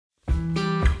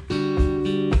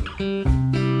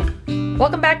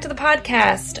Welcome back to the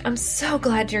podcast. I'm so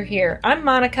glad you're here. I'm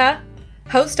Monica,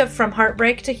 host of From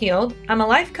Heartbreak to Healed. I'm a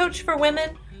life coach for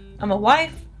women. I'm a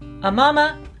wife, a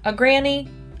mama, a granny,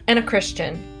 and a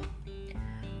Christian.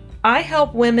 I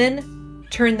help women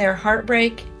turn their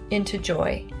heartbreak into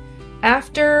joy.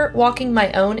 After walking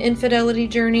my own infidelity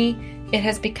journey, it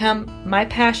has become my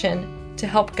passion to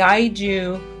help guide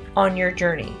you on your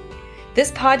journey.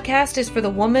 This podcast is for the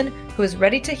woman who is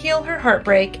ready to heal her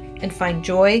heartbreak and find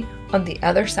joy on the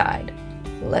other side.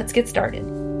 Let's get started.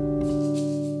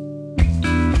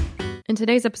 In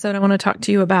today's episode, I want to talk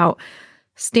to you about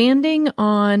standing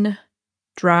on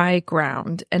dry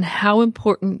ground and how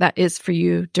important that is for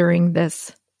you during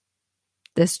this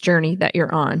journey that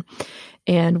you're on,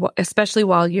 and especially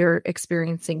while you're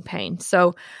experiencing pain.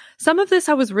 So some of this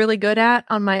I was really good at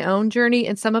on my own journey,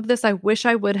 and some of this I wish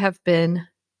I would have been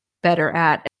better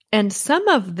at. And some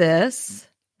of this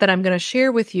that I'm going to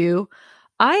share with you,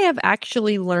 I have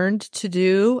actually learned to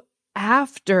do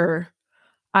after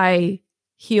I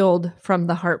healed from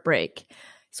the heartbreak.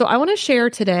 So I want to share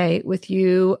today with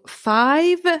you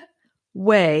 5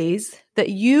 ways that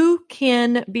you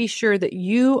can be sure that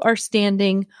you are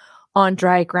standing on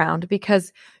dry ground,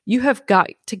 because you have got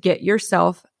to get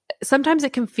yourself, sometimes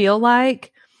it can feel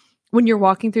like when you're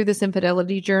walking through this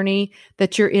infidelity journey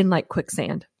that you're in like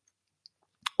quicksand.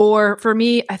 Or for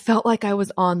me, I felt like I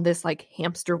was on this like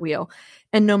hamster wheel,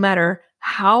 and no matter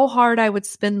how hard I would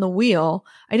spin the wheel,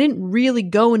 I didn't really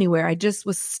go anywhere. I just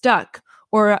was stuck.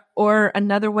 Or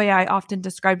another way I often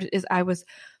described it is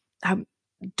I'm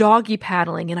doggy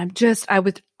paddling, and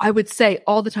I would say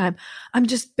all the time, I'm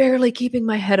just barely keeping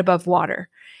my head above water.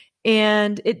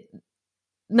 And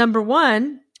number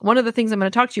one of the things I'm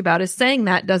going to talk to you about is saying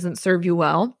that doesn't serve you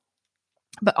well,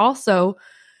 but also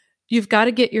you've got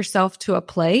to get yourself to a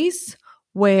place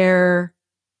where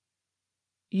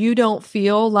you don't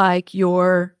feel like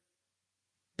you're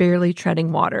barely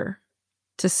treading water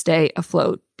to stay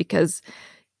afloat, because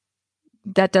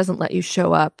that doesn't let you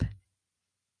show up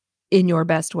in your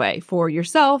best way for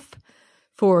yourself,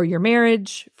 for your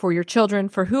marriage, for your children,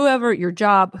 for whoever, your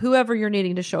job, whoever you're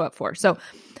needing to show up for. So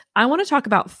I want to talk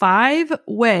about 5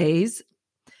 ways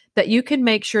that you can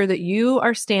make sure that you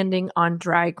are standing on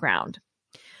dry ground.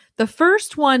 The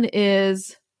first one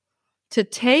is to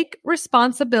take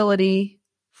responsibility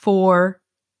for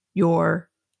your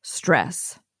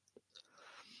stress.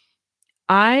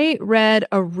 I read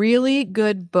a really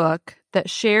good book that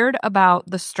shared about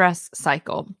the stress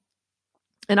cycle.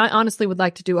 And I honestly would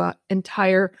like to do an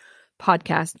entire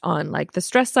podcast on like the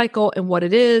stress cycle and what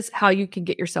it is, how you can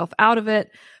get yourself out of it.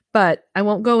 But I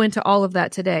won't go into all of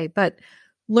that today. But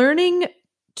learning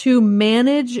to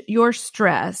manage your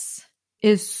stress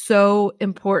is so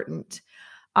important.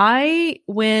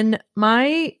 When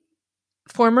my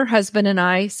former husband and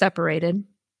I separated,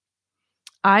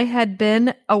 I had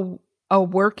been a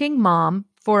working mom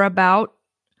for about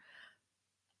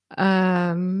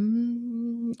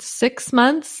 6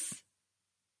 months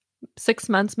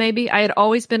maybe. I had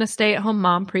always been a stay-at-home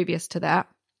mom previous to that.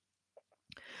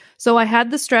 So I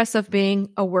had the stress of being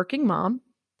a working mom.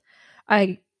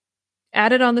 I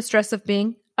added on the stress of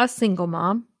being a single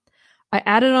mom. I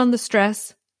added on the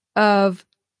stress of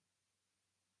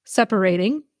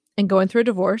separating and going through a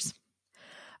divorce.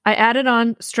 I added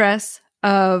on stress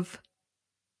of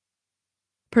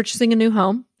purchasing a new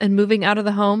home and moving out of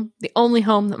the home, the only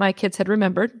home that my kids had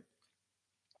remembered.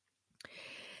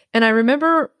 And I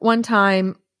remember one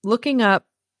time looking up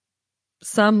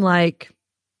some like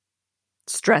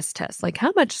stress tests, like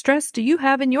how much stress do you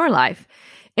have in your life?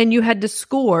 And you had to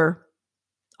score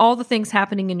all the things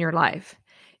happening in your life.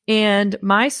 And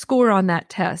my score on that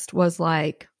test was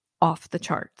like off the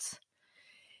charts.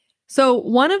 So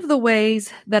one of the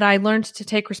ways that I learned to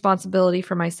take responsibility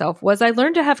for myself was I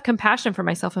learned to have compassion for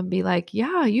myself and be like,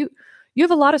 yeah, you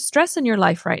have a lot of stress in your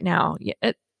life right now.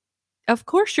 Of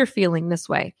course you're feeling this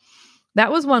way.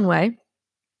 That was one way.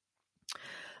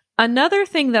 Another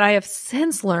thing that I have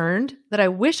since learned that I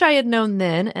wish I had known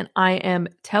then, and I am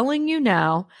telling you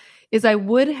now, is I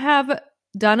would have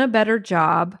done a better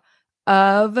job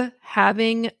of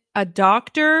having a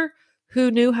doctor who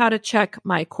knew how to check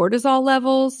my cortisol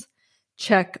levels,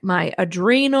 check my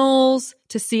adrenals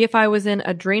to see if I was in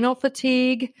adrenal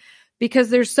fatigue, because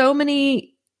there's so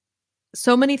many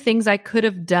things I could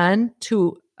have done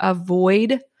to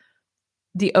avoid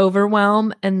the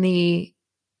overwhelm and the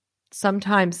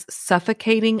sometimes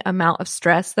suffocating amount of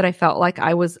stress that I felt like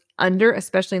I was under,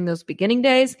 especially in those beginning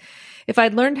days. If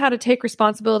I'd learned how to take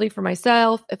responsibility for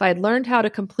myself, if I'd learned how to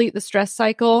complete the stress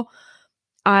cycle,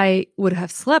 I would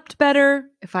have slept better.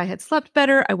 If I had slept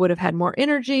better, I would have had more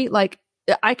energy. Like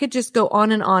I could just go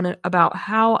on and on about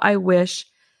how I wish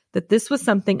that this was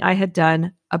something I had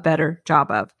done a better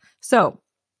job of. So,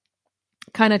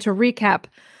 kind of to recap,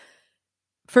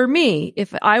 for me,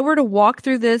 if I were to walk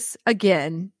through this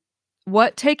again,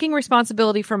 what taking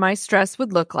responsibility for my stress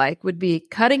would look like would be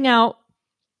cutting out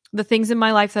the things in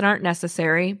my life that aren't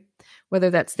necessary, whether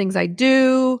that's things I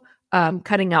do,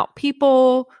 cutting out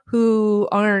people who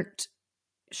aren't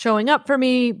showing up for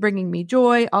me, bringing me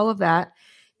joy, all of that.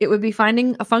 It would be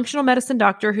finding a functional medicine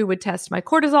doctor who would test my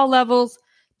cortisol levels,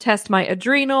 test my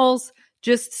adrenals,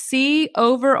 just see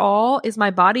overall, is my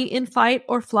body in fight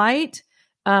or flight?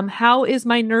 How is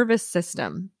my nervous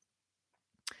system?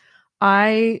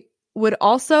 I would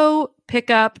also pick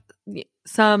up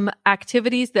some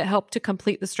activities that help to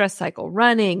complete the stress cycle,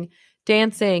 running,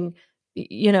 dancing.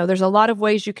 There's a lot of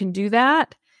ways you can do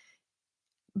that.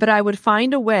 But I would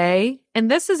find a way, and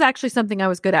this is actually something I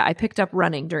was good at. I picked up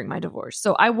running during my divorce.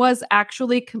 So I was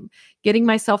actually getting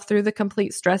myself through the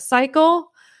complete stress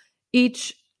cycle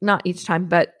not each time,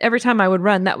 but every time I would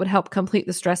run, that would help complete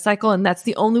the stress cycle. And that's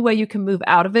the only way you can move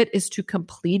out of it, is to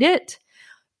complete it,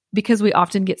 because we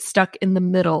often get stuck in the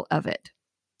middle of it.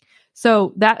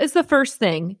 So that is the first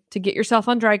thing to get yourself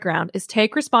on dry ground, is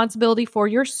take responsibility for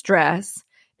your stress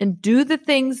and do the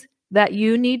things that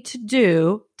you need to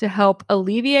do to help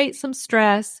alleviate some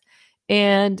stress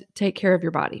and take care of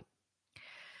your body.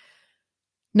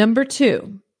 Number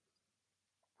 2,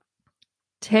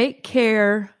 take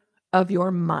care of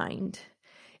your mind.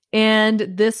 And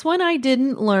this one I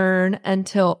didn't learn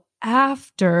until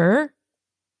after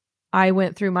I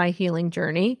went through my healing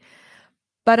journey.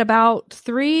 But about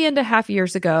 3.5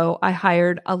 years ago, I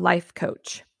hired a life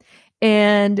coach,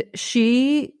 and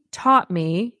she taught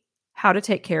me how to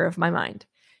take care of my mind.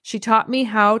 She taught me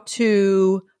how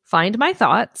to find my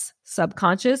thoughts,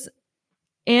 subconscious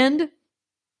and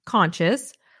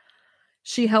conscious.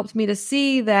 She helped me to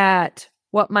see that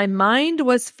what my mind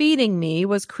was feeding me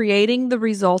was creating the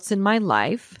results in my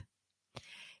life.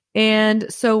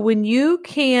 And so when you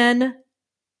can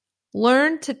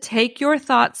learn to take your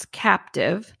thoughts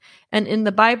captive, and in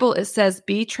the Bible it says,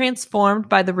 be transformed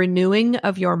by the renewing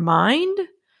of your mind.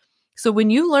 So when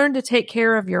you learn to take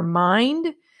care of your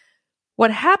mind,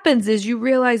 what happens is you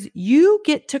realize you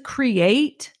get to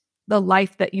create the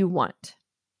life that you want.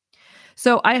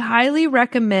 So I highly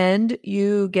recommend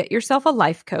you get yourself a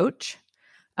life coach,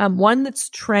 one that's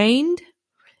trained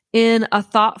in a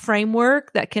thought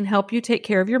framework that can help you take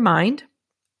care of your mind.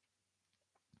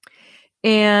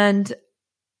 And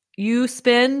you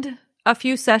spend a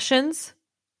few sessions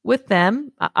with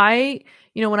them.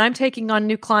 When I'm taking on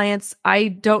new clients, I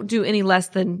don't do any less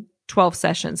than 12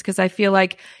 sessions, because I feel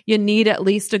like you need at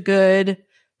least a good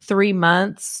 3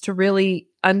 months to really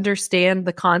understand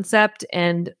the concept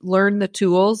and learn the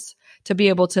tools to be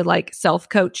able to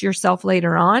self-coach yourself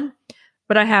later on.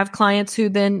 But I have clients who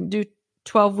then do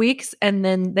 12 weeks and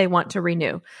then they want to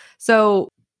renew. So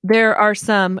there are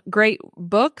some great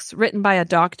books written by a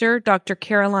doctor, Dr.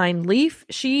 Caroline Leaf.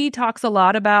 She talks a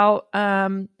lot about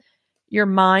your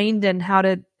mind and how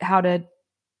to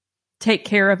take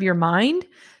care of your mind.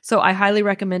 So I highly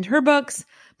recommend her books.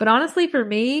 But honestly, for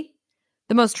me,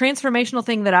 the most transformational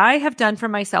thing that I have done for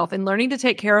myself in learning to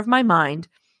take care of my mind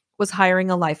was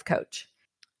hiring a life coach.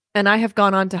 And I have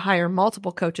gone on to hire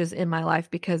multiple coaches in my life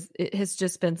because it has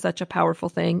just been such a powerful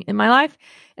thing in my life.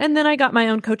 And then I got my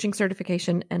own coaching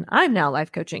certification, and I'm now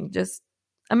life coaching. Just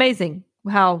amazing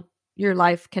how your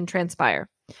life can transpire.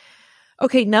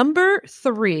 Okay, number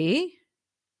 3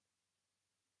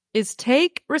 is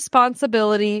take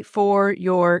responsibility for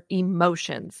your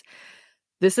emotions.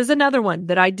 This is another one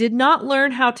that I did not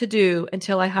learn how to do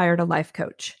until I hired a life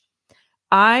coach.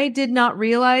 I did not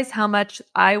realize how much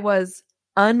I was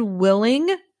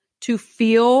unwilling to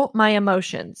feel my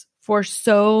emotions for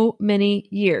so many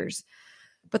years.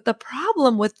 But the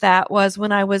problem with that was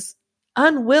when I was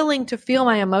unwilling to feel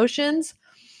my emotions,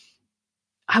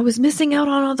 I was missing out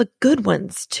on all the good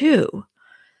ones too.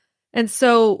 And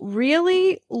so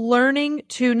really learning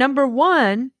to, number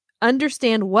 1,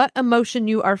 understand what emotion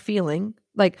you are feeling,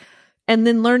 and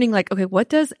then learning okay, what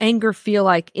does anger feel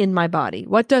like in my body?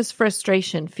 What does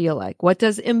frustration feel like? What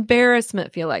does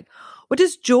embarrassment feel like? What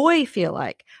does joy feel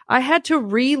like? I had to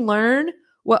relearn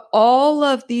what all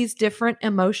of these different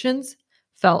emotions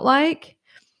felt like.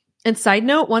 And side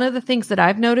note, one of the things that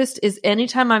I've noticed is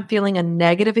anytime I'm feeling a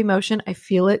negative emotion, I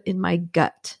feel it in my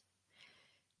gut.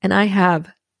 And I have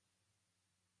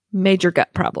major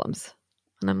gut problems.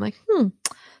 And I'm like,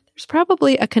 there's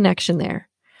probably a connection there.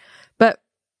 But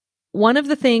one of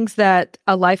the things that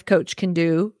a life coach can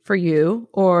do for you,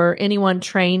 or anyone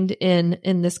trained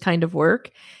in this kind of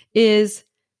work, is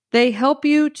They help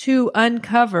you to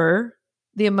uncover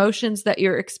the emotions that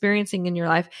you're experiencing in your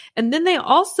life. And then they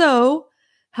also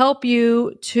help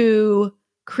you to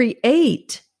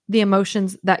create the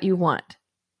emotions that you want.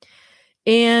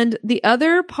 And the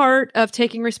other part of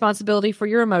taking responsibility for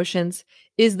your emotions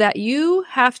is that you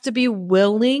have to be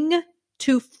willing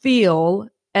to feel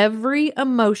every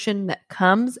emotion that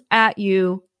comes at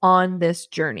you on this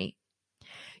journey.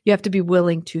 You have to be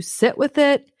willing to sit with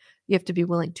it. You have to be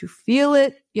willing to feel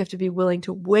it. You have to be willing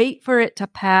to wait for it to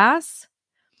pass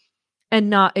and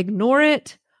not ignore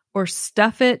it or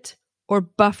stuff it or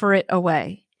buffer it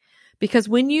away. Because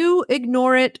when you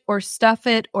ignore it or stuff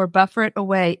it or buffer it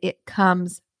away, it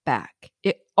comes back.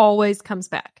 It always comes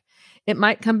back. It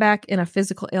might come back in a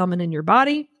physical ailment in your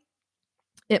body.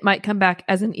 It might come back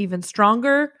as an even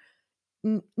stronger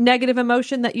negative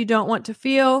emotion that you don't want to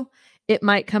feel. It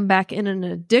might come back in an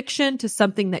addiction to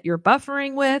something that you're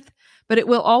buffering with, but it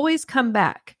will always come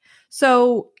back.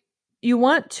 So you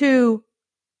want to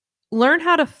learn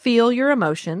how to feel your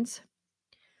emotions.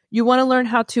 You want to learn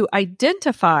how to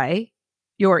identify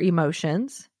your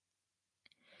emotions.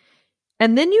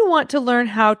 And then you want to learn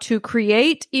how to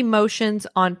create emotions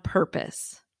on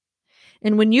purpose.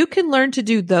 And when you can learn to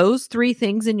do those three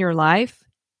things in your life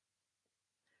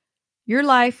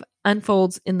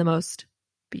unfolds in the most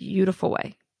beautiful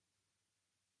way.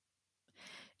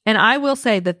 And I will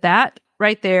say that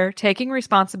right there, taking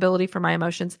responsibility for my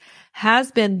emotions,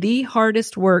 has been the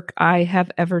hardest work I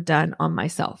have ever done on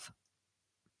myself.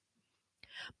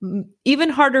 Even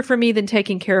harder for me than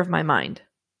taking care of my mind.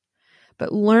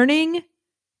 But learning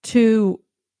to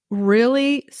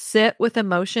really sit with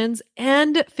emotions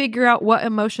and figure out what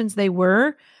emotions they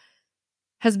were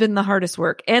has been the hardest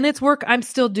work. And it's work I'm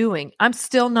still doing. I'm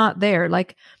still not there.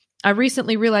 Like, I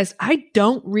recently realized I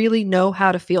don't really know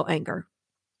how to feel anger.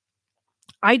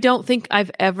 I don't think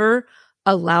I've ever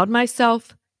allowed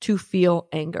myself to feel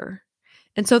anger.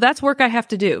 And so that's work I have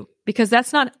to do, because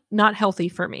that's not healthy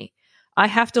for me. I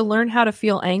have to learn how to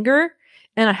feel anger,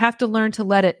 and I have to learn to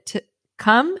let it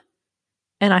come,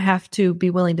 and I have to be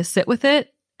willing to sit with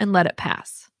it and let it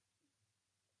pass.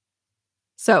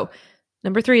 So,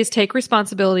 number 3 is take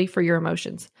responsibility for your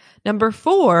emotions. Number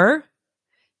 4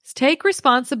 is take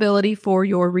responsibility for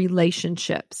your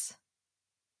relationships.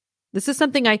 This is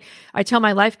something I tell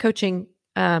my life coaching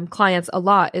clients a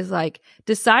lot, is like,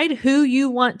 decide who you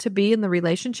want to be in the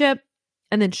relationship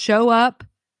and then show up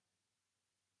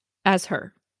as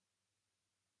her.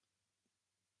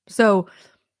 So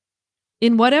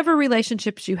in whatever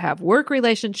relationships you have, work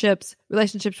relationships,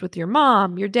 relationships with your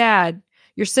mom, your dad,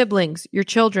 your siblings, your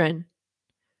children,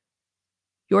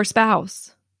 your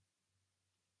spouse,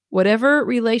 whatever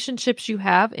relationships you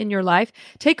have in your life,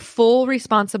 take full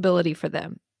responsibility for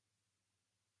them.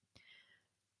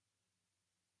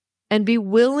 And be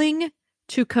willing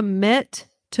to commit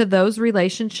to those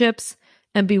relationships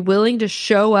and be willing to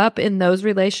show up in those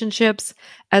relationships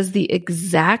as the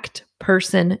exact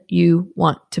person you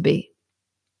want to be.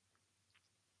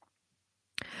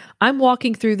 I'm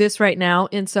walking through this right now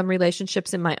in some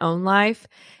relationships in my own life,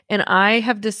 and I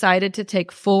have decided to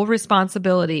take full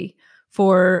responsibility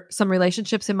for some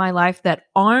relationships in my life that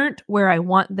aren't where I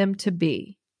want them to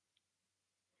be.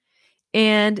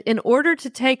 And in order to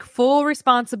take full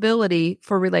responsibility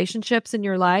for relationships in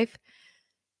your life,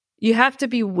 you have to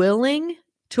be willing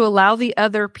to allow the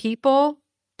other people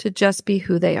to just be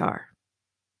who they are.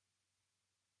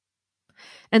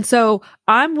 And so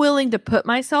I'm willing to put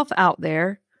myself out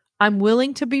there. I'm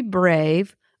willing to be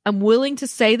brave. I'm willing to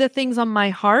say the things on my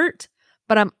heart,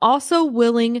 but I'm also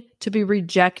willing to be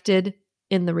rejected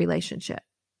in the relationship.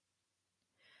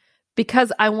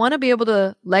 Because I want to be able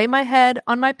to lay my head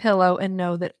on my pillow and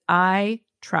know that I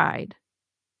tried.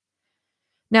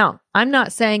 Now, I'm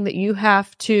not saying that you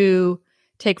have to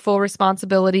take full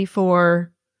responsibility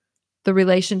for the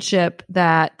relationship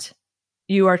that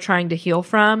you are trying to heal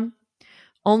from.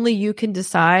 Only you can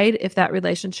decide if that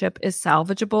relationship is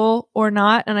salvageable or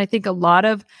not. And I think a lot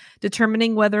of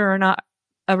determining whether or not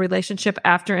a relationship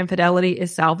after infidelity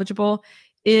is salvageable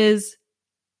is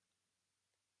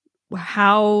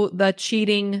how the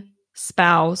cheating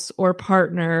spouse or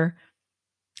partner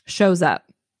shows up.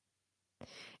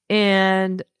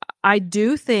 And I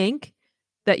do think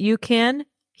that you can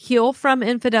heal from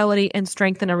infidelity and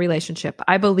strengthen a relationship.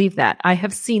 I believe that. I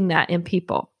have seen that in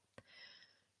people.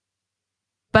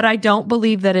 But I don't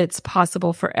believe that it's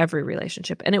possible for every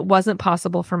relationship. And it wasn't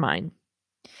possible for mine.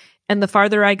 And the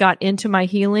farther I got into my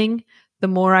healing, the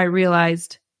more I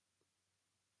realized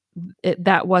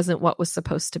that wasn't what was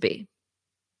supposed to be.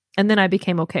 And then I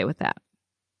became okay with that.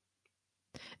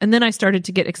 And then I started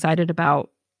to get excited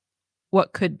about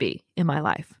what could be in my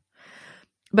life.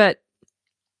 But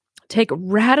take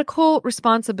radical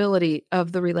responsibility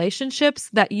of the relationships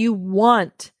that you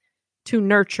want to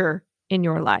nurture in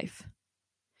your life.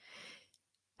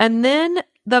 And then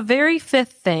the very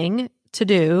fifth thing to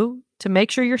do to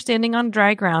make sure you're standing on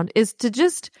dry ground is to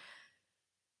just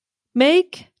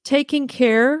make taking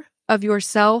care of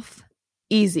yourself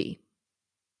easy.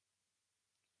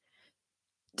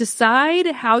 Decide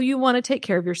how you want to take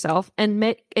care of yourself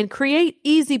and create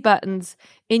easy buttons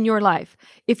in your life.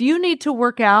 If you need to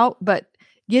work out, but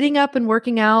getting up and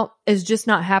working out is just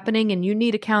not happening and you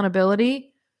need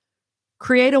accountability,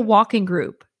 create a walking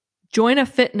group, join a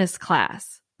fitness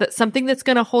class, that's something that's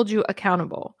going to hold you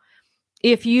accountable.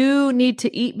 If you need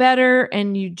to eat better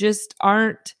and you just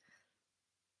aren't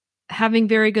having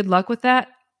very good luck with that,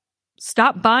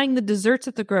 stop buying the desserts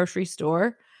at the grocery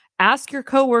store. Ask your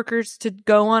coworkers to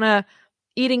go on a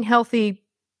eating healthy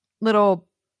little,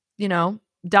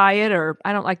 diet, or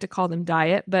I don't like to call them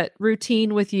diet, but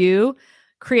routine with you.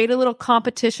 Create a little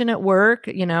competition at work,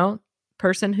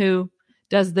 person who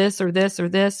does this or this or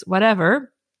this,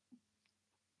 whatever,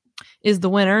 is the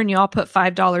winner, and you all put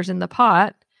 $5 in the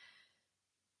pot.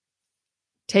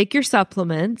 Take your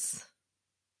supplements.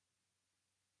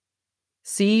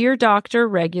 See your doctor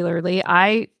regularly.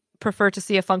 I prefer to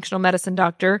see a functional medicine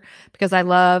doctor because I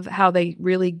love how they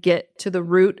really get to the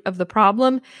root of the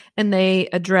problem and they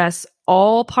address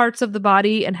all parts of the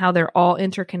body and how they're all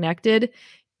interconnected.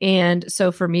 And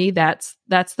so for me, that's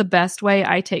the best way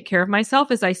I take care of myself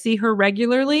is I see her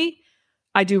regularly.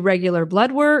 I do regular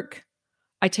blood work.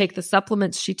 I take the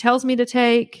supplements she tells me to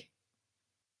take.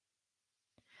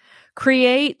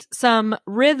 Create some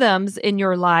rhythms in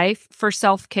your life for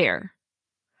self-care,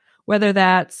 whether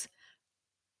that's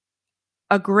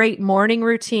a great morning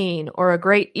routine or a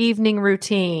great evening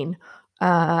routine.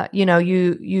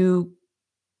 You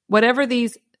whatever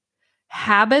these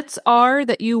habits are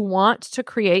that you want to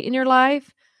create in your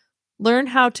life, learn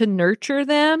how to nurture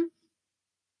them.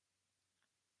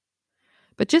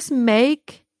 But just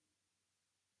make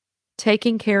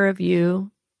taking care of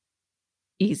you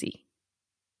easy.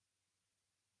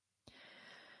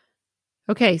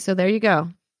 Okay, so there you go.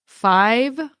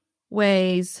 5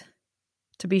 ways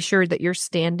to be sure that you're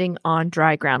standing on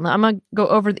dry ground. I'm going to go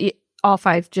over all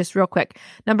 5 just real quick.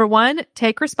 Number 1,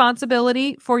 take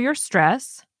responsibility for your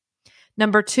stress.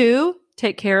 Number 2,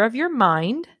 take care of your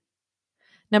mind.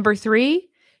 Number 3,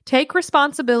 take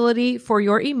responsibility for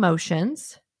your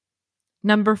emotions.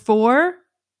 Number 4,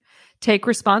 take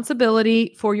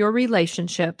responsibility for your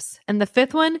relationships. And the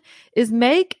 5th one is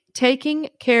make taking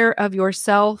care of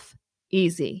yourself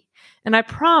easy. And I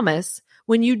promise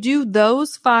when you do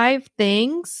those 5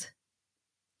 things,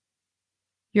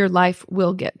 your life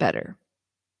will get better.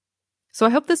 So I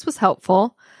hope this was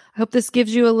helpful. I hope this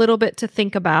gives you a little bit to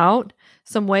think about,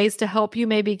 some ways to help you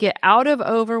maybe get out of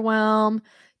overwhelm,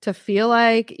 to feel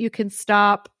like you can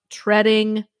stop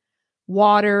treading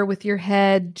water with your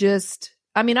head.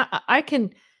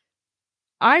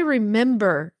 I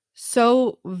remember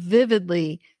so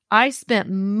vividly, I spent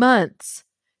months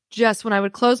just when I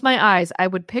would close my eyes, I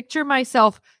would picture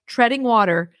myself treading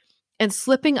water and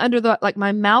slipping under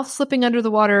my mouth slipping under the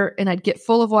water, and I'd get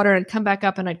full of water and I'd come back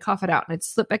up and I'd cough it out and I'd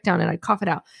slip back down and I'd cough it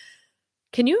out.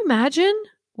 Can you imagine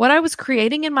what I was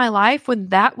creating in my life when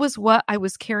that was what I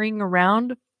was carrying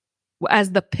around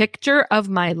as the picture of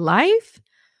my life?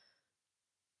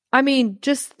 I mean,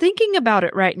 just thinking about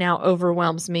it right now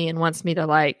overwhelms me and wants me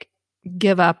to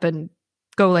give up and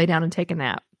go lay down and take a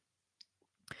nap.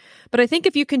 But I think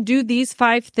if you can do these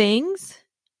 5 things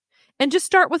and just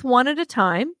start with one at a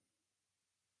time,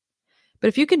 but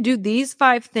if you can do these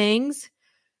 5 things,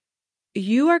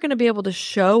 you are going to be able to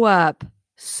show up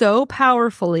so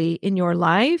powerfully in your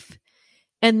life.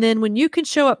 And then when you can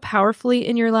show up powerfully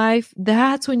in your life,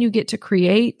 that's when you get to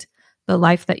create the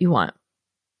life that you want.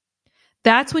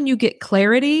 That's when you get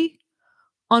clarity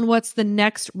on what's the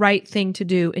next right thing to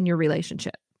do in your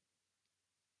relationship.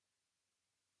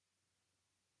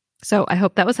 So I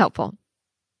hope that was helpful.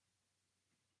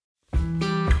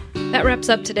 That wraps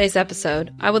up today's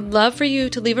episode. I would love for you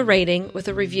to leave a rating with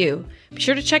a review. Be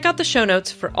sure to check out the show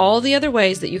notes for all the other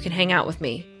ways that you can hang out with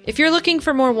me. If you're looking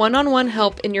for more one-on-one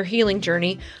help in your healing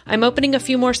journey, I'm opening a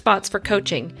few more spots for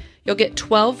coaching. You'll get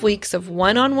 12 weeks of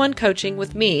one-on-one coaching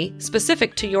with me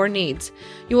specific to your needs.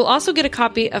 You will also get a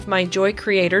copy of my Joy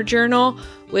Creator Journal,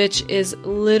 which is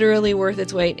literally worth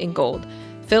its weight in gold.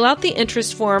 Fill out the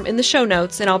interest form in the show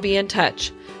notes and I'll be in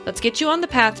touch. Let's get you on the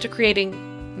path to creating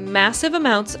massive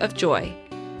amounts of joy.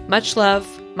 Much love,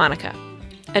 Monica.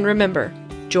 And remember,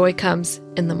 joy comes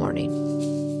in the morning.